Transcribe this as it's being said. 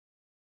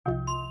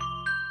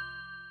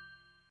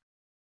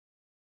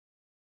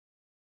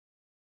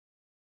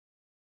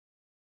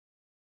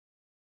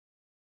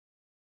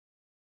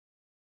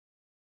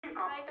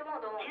ライトモ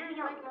ードオン。14、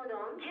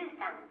13、12、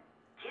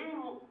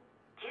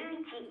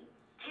11、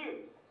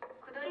10、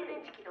駆動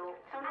電池起動。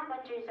3、7、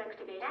6、5、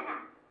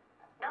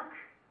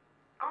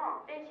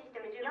全シス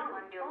テム準備完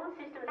了。All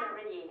systems are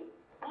ready.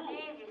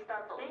 エージス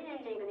タート。 Main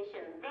engine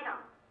ignition.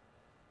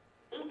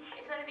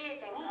 0、1、SRBA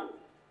点火。 2、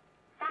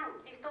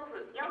3、リフトオ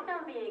フ。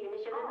 4、SRBA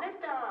ignition and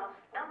lift off.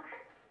 6、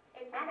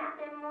専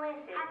門衛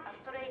星ア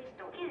ストロ H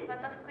と小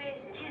型副衛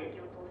星2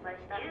機を搭載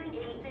した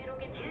H-IIA ロ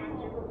ケット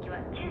30号機は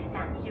13、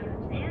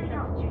28年3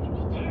月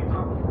17日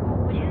午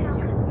後5時16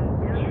分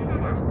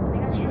07分メ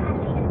ガシューセ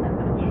ンターか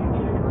ら打ち上げ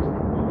られました。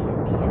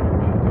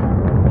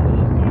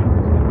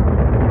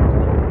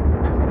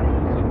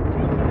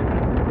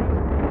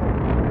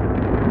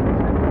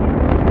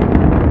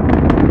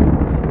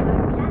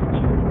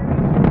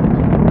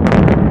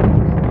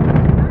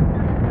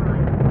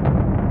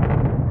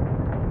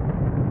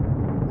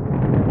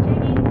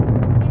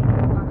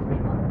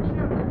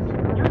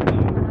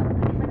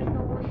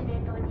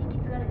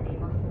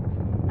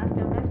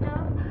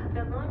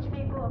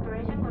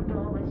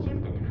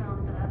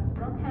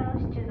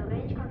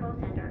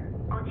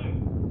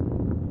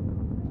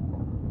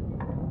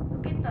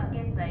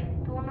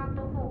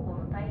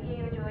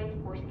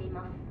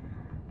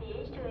The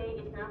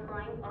H-IIA is now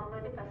flying over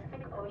the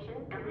Pacific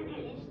Ocean to the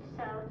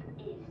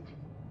east-southeast.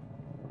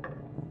 打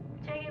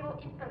ち上げ後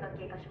1分が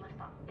経過しまし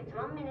た。 It's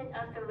 1 minute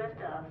after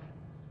liftoff.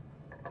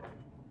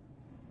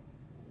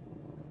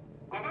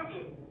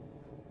 70、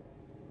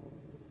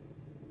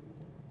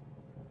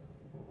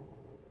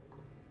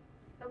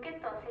ロケ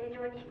ットは正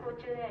常に飛行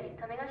中であり、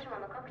種子島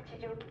の各地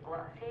上機構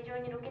は正常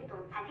にロケット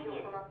の通信を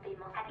行ってい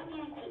ます。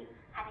81、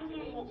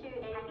82、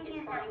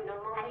83、84、種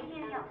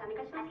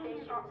子島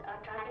stations are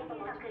tracking the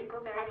launch vehicle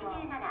very well.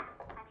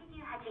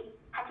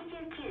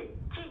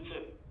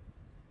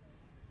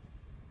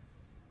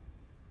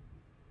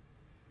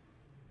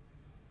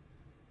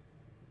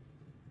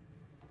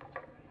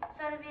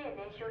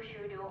 燃焼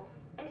終了。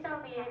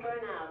 SRBA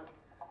burnout.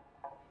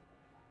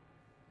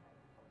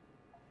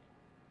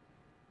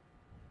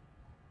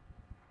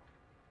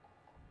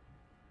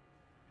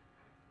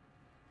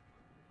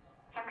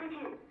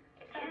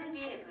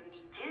 110、SRBA 分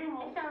離。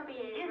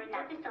 12、SRBA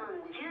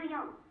jettisoned.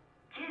 14、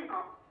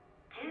15、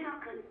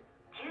16、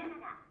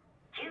17、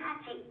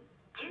18、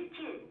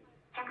19、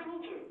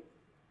120。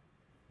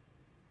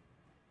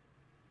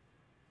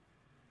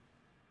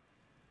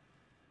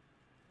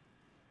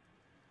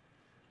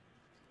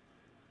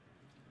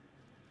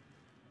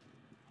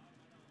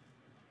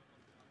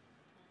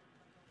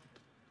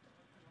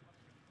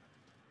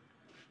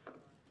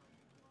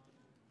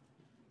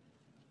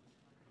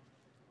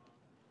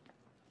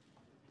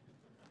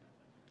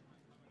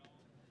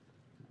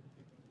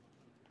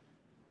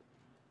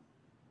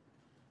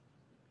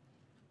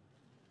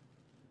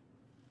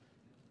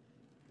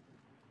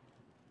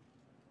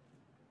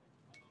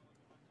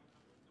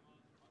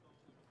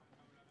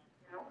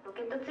ロ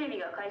ケット追尾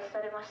が開始さ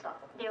れました。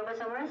 The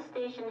observer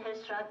station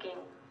is tracking.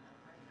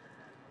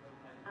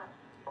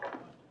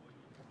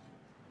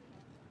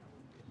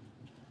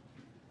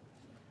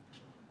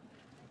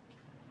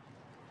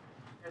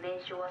 燃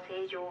焼は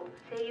正常。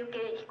制御系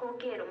飛行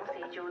経路も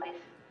正常で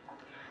す。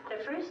 The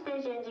first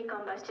stage engine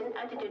combustion,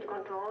 attitude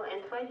control,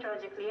 and flight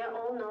trajectory are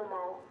all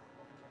normal.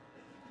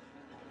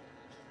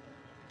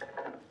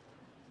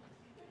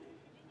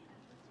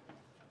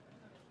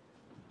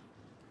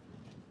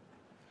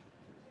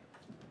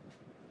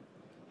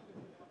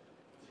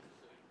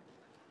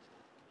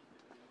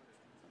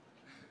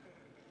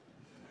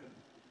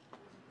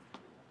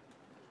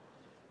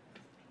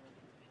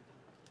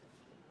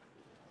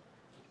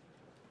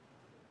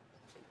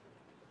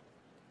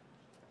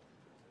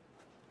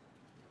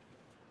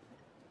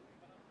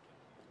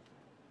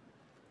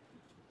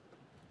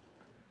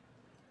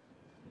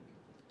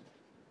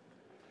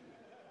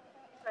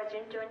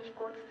 順調に飛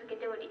行を続け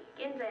ており、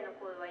現在の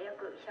高度は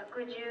約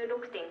 116.9km、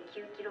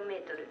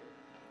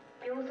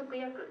 秒速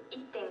約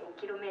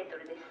 1.5km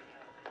です。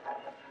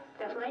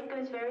 The flight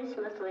goes very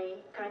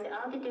smoothly. Current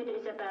altitude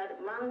is about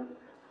 116.9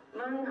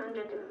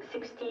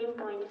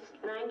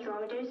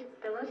 kilometers.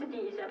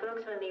 Velocity is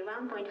approximately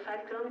 1.5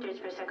 kilometers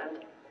per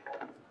second.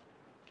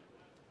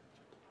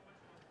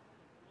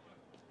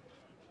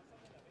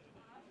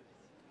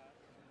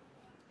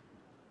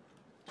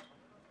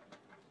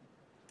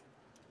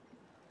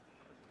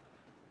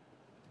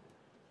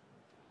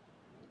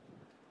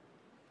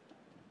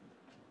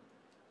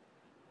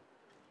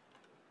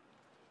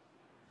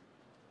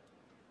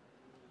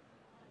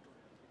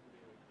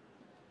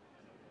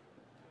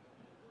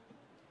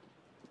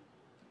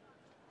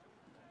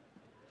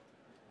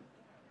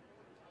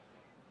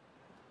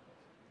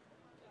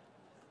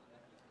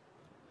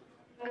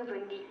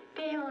 分離。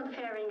 Payload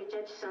fairing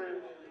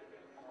jettison.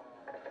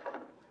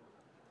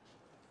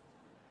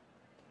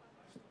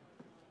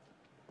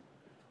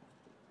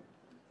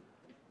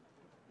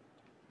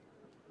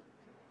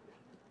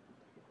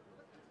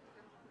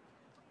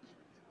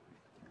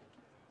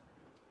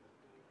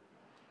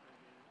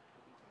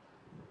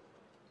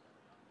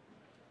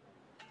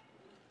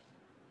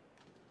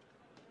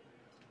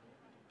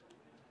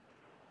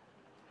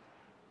 エ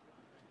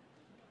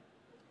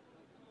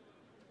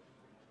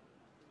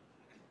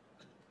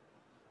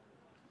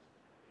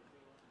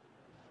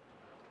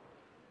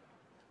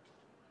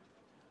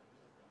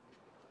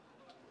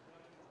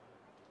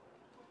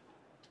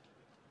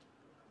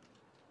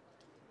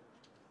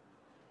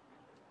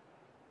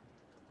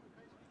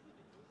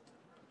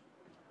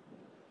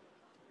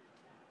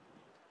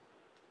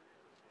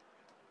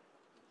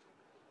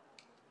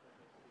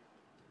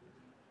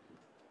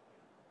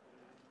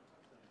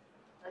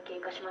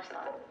過しまし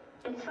た。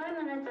 It's 5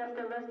 minutes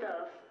after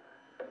liftoff.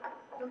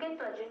 ロケッ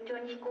トは順調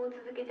に飛行を続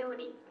けてお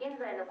り、現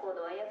在の高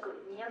度は約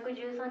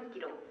213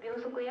キロ、秒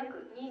速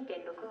約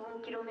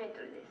 2.65km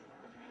です。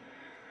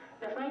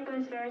The flight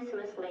goes very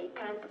smoothly.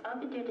 Current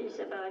altitude is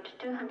about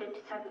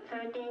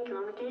 213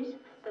 kilometers.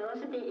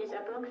 Velocity is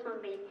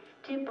approximately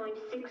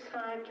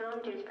 2.65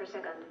 kilometers per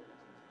second.